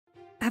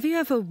Have you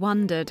ever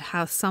wondered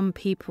how some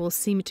people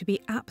seem to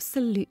be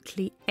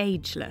absolutely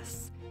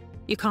ageless?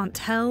 You can't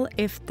tell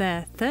if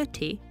they're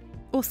 30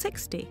 or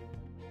 60.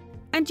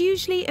 And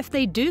usually if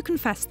they do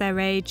confess their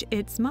age,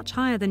 it's much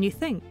higher than you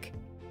think.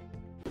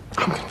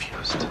 I'm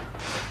confused.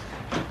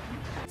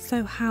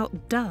 So how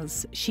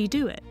does she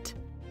do it?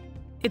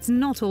 It's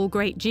not all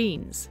great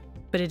genes,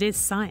 but it is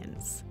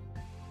science.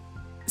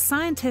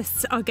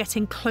 Scientists are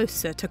getting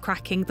closer to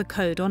cracking the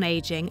code on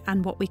aging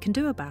and what we can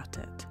do about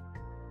it.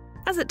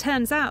 As it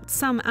turns out,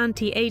 some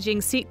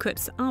anti-aging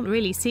secrets aren't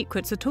really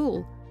secrets at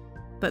all.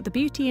 But the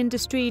beauty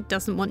industry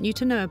doesn't want you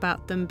to know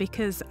about them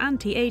because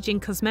anti-aging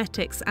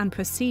cosmetics and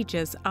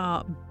procedures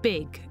are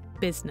big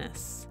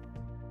business.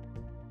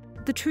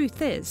 The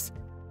truth is,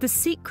 the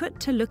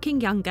secret to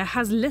looking younger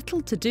has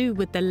little to do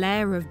with the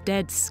layer of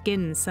dead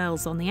skin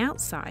cells on the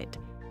outside.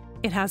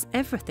 It has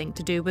everything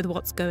to do with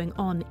what's going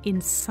on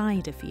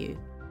inside of you.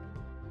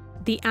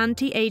 The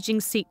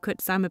anti-aging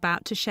secrets I'm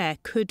about to share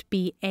could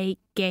be a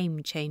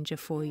game changer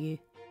for you.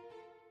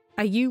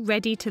 Are you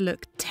ready to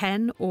look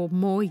 10 or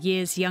more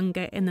years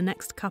younger in the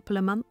next couple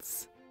of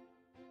months?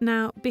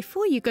 Now,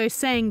 before you go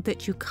saying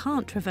that you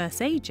can't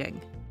reverse aging,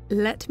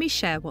 let me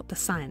share what the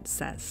science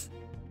says.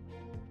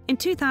 In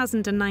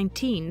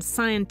 2019,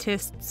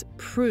 scientists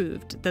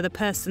proved that a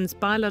person's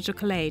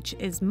biological age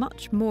is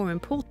much more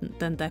important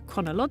than their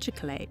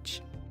chronological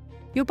age.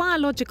 Your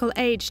biological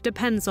age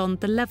depends on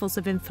the levels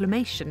of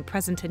inflammation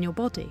present in your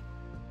body.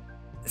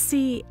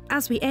 See,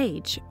 as we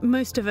age,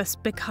 most of us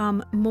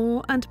become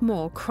more and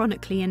more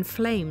chronically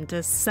inflamed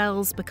as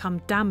cells become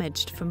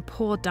damaged from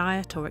poor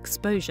diet or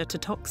exposure to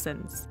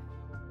toxins.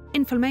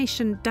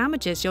 Inflammation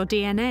damages your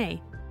DNA,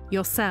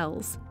 your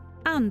cells,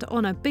 and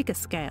on a bigger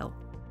scale,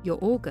 your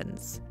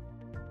organs.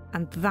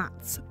 And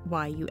that's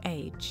why you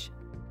age.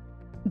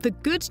 The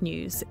good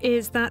news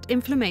is that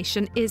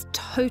inflammation is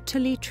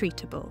totally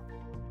treatable.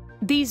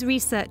 These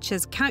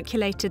researchers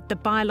calculated the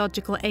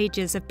biological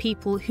ages of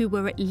people who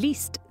were at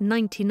least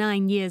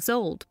 99 years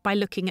old by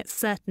looking at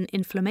certain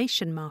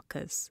inflammation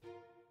markers.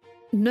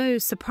 No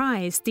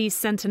surprise, these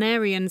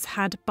centenarians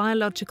had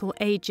biological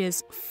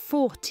ages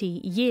 40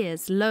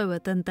 years lower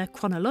than their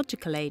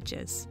chronological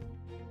ages.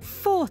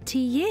 40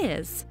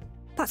 years!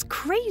 That's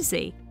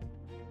crazy!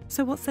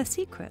 So what's their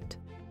secret?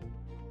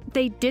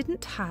 They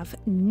didn't have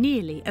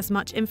nearly as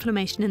much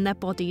inflammation in their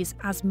bodies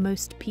as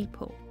most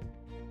people.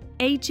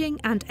 Aging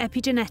and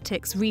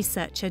epigenetics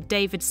researcher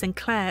David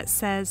Sinclair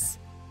says,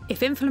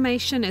 if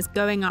inflammation is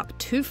going up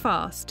too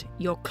fast,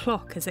 your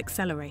clock is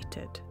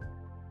accelerated.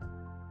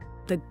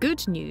 The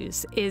good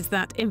news is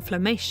that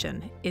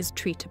inflammation is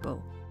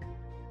treatable.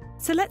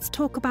 So let's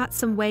talk about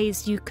some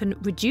ways you can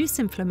reduce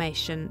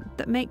inflammation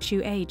that makes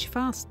you age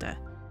faster.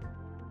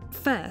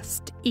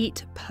 First,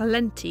 eat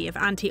plenty of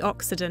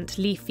antioxidant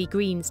leafy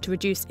greens to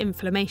reduce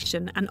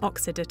inflammation and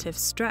oxidative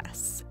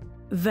stress.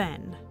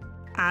 Then,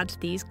 add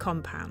these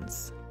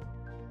compounds.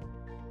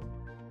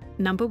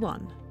 Number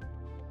 1.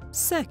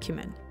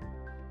 Curcumin.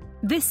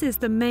 This is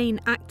the main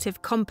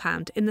active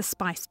compound in the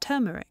spice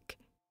turmeric.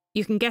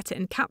 You can get it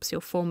in capsule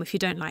form if you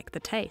don't like the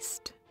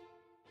taste.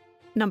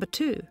 Number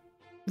 2.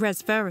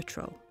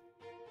 Resveratrol.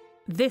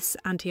 This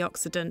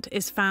antioxidant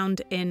is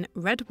found in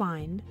red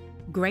wine,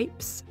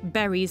 grapes,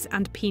 berries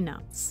and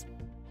peanuts.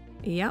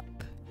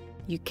 Yup,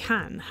 you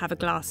can have a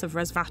glass of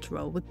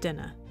resveratrol with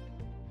dinner.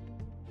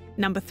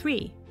 Number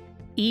 3.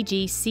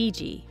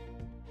 EGCG.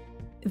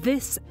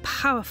 This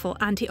powerful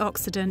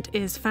antioxidant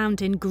is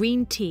found in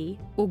green tea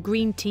or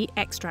green tea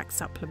extract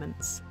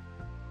supplements.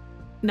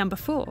 Number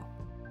 4.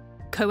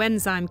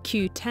 Coenzyme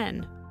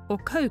Q10 or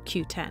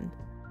CoQ10.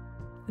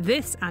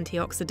 This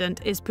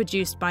antioxidant is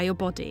produced by your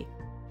body.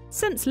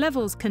 Since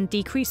levels can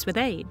decrease with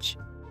age,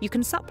 you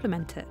can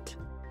supplement it.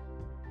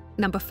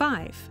 Number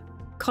 5.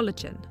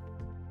 Collagen.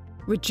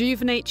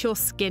 Rejuvenate your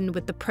skin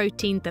with the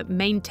protein that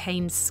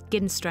maintains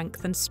skin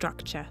strength and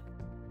structure.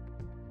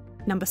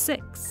 Number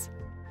 6.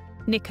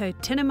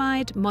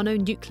 Nicotinamide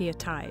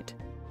mononucleotide,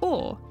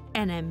 or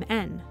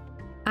NMN,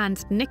 and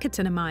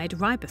nicotinamide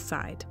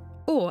riboside,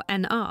 or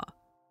NR,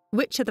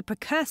 which are the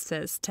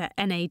precursors to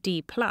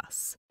NAD+,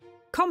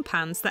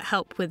 compounds that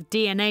help with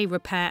DNA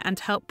repair and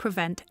help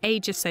prevent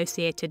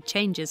age-associated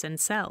changes in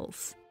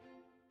cells.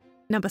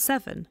 Number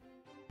 7.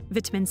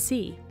 Vitamin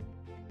C.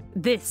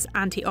 This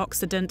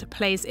antioxidant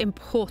plays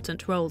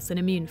important roles in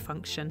immune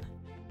function.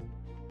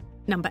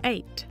 Number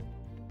 8.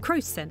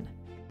 Crocin.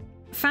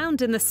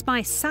 Found in the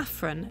spice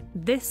saffron,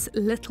 this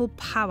little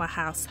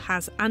powerhouse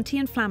has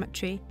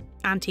anti-inflammatory,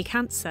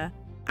 anti-cancer,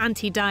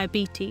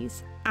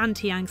 anti-diabetes,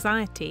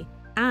 anti-anxiety,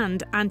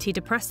 and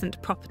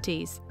antidepressant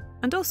properties,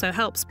 and also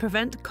helps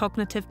prevent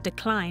cognitive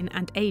decline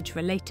and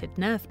age-related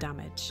nerve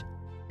damage.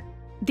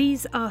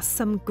 These are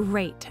some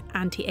great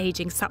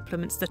anti-aging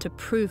supplements that are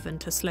proven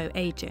to slow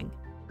aging.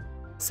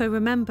 So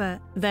remember,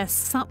 they're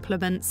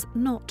supplements,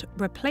 not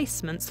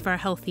replacements for a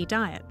healthy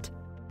diet.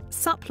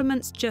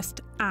 Supplements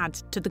just add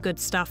to the good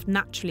stuff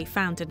naturally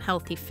found in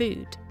healthy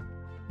food.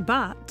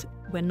 But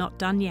we're not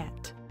done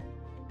yet.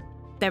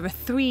 There are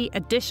 3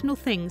 additional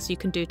things you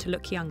can do to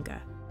look younger.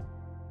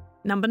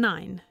 Number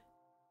 9.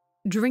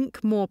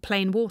 Drink more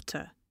plain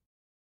water.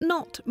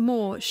 Not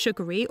more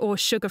sugary or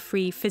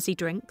sugar-free fizzy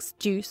drinks,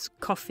 juice,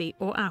 coffee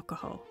or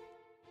alcohol.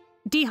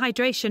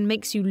 Dehydration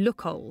makes you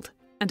look old,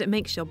 and it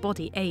makes your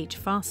body age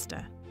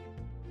faster.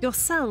 Your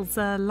cells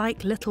are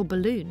like little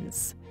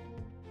balloons.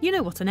 You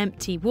know what an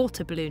empty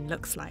water balloon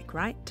looks like,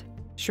 right?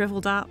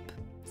 Shriveled up,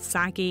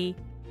 saggy,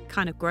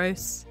 kind of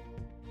gross.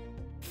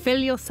 Fill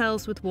your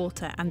cells with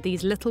water and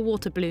these little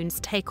water balloons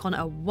take on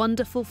a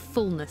wonderful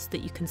fullness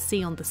that you can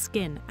see on the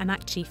skin and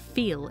actually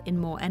feel in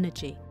more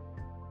energy.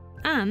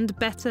 And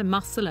better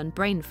muscle and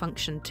brain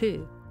function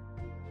too.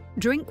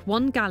 Drink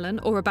 1 gallon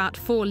or about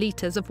 4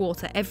 litres of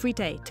water every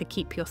day to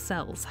keep your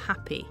cells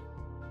happy.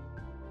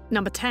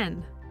 Number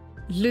 10.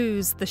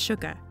 Lose the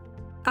sugar.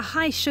 A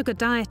high sugar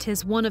diet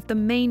is one of the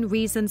main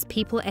reasons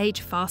people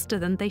age faster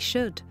than they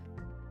should.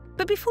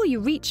 But before you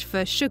reach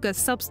for sugar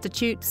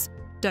substitutes,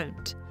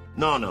 don't.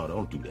 No,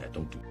 don't do that,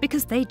 don't do that.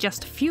 Because they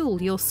just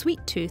fuel your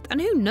sweet tooth,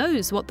 and who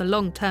knows what the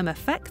long-term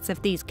effects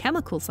of these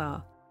chemicals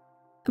are.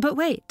 But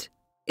wait,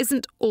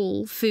 isn't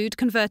all food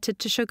converted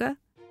to sugar?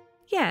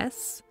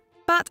 Yes,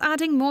 but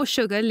adding more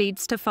sugar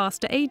leads to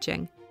faster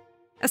aging.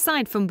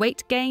 Aside from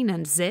weight gain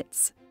and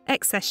zits,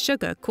 excess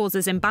sugar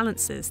causes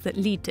imbalances that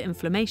lead to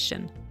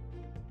inflammation.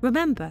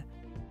 Remember,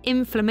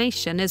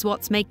 inflammation is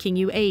what's making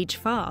you age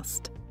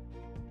fast.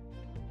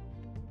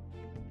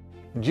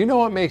 Do you know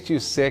what makes you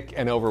sick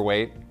and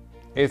overweight?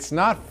 It's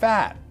not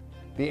fat.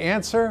 The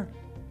answer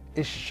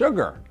is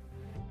sugar.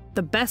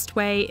 The best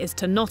way is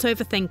to not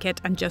overthink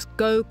it and just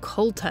go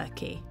cold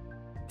turkey.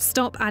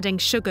 Stop adding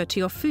sugar to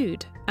your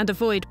food and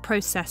avoid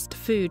processed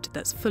food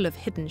that's full of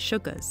hidden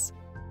sugars.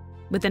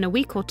 Within a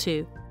week or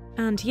two,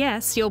 and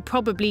yes, you'll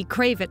probably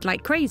crave it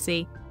like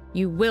crazy,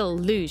 you will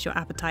lose your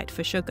appetite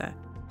for sugar.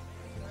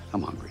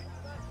 I'm hungry.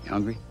 You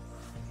hungry?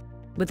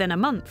 Within a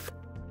month,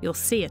 you'll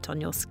see it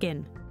on your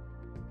skin.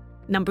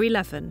 Number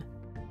 11.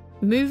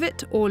 Move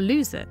it or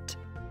lose it.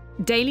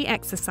 Daily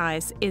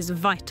exercise is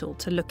vital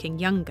to looking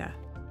younger.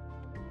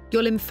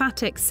 Your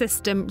lymphatic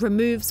system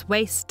removes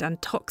waste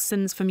and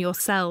toxins from your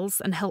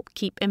cells and help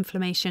keep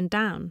inflammation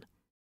down.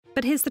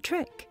 But here's the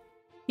trick.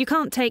 You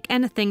can't take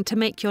anything to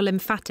make your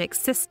lymphatic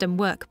system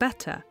work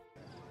better.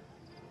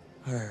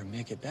 Or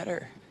make it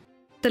better.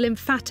 The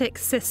lymphatic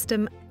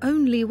system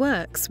only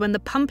works when the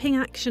pumping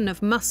action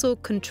of muscle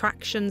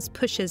contractions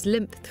pushes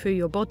lymph through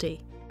your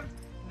body.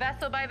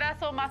 Vessel by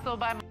vessel, muscle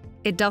by muscle.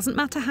 It doesn't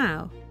matter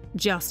how,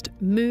 just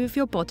move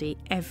your body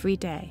every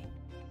day.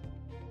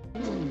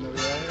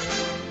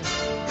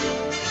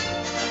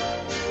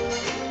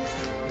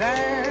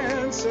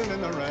 Dancing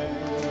in the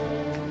rain.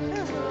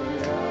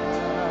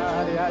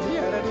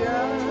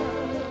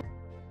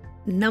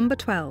 Number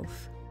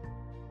 12.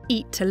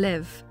 Eat to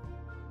live.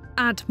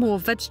 Add more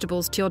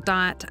vegetables to your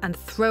diet and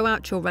throw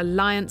out your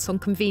reliance on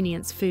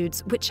convenience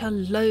foods, which are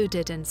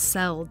loaded in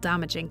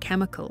cell-damaging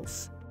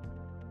chemicals.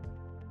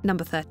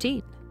 Number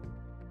 13.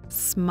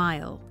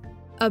 Smile.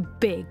 A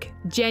big,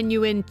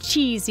 genuine,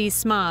 cheesy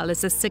smile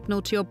is a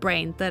signal to your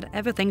brain that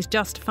everything's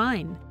just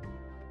fine.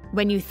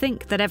 When you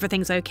think that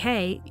everything's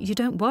okay, you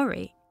don't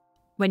worry.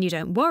 When you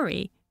don't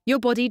worry, your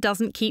body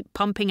doesn't keep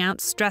pumping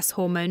out stress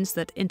hormones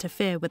that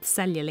interfere with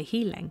cellular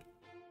healing.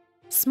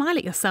 Smile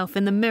at yourself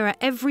in the mirror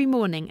every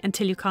morning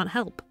until you can't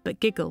help but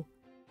giggle.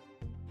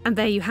 And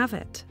there you have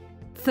it.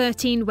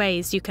 13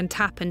 ways you can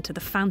tap into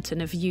the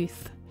fountain of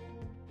youth.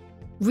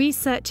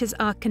 Researchers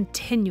are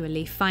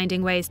continually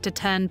finding ways to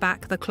turn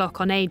back the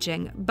clock on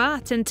aging,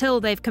 but until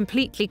they've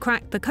completely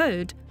cracked the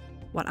code,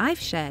 what I've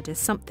shared is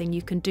something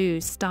you can do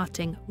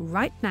starting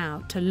right now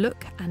to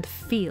look and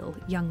feel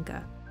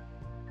younger.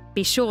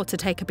 Be sure to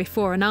take a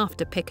before and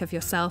after pic of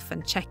yourself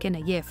and check in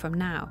a year from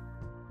now.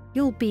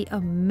 You'll be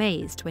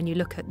amazed when you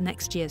look at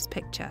next year's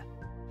picture.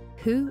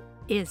 Who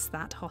is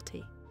that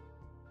hottie?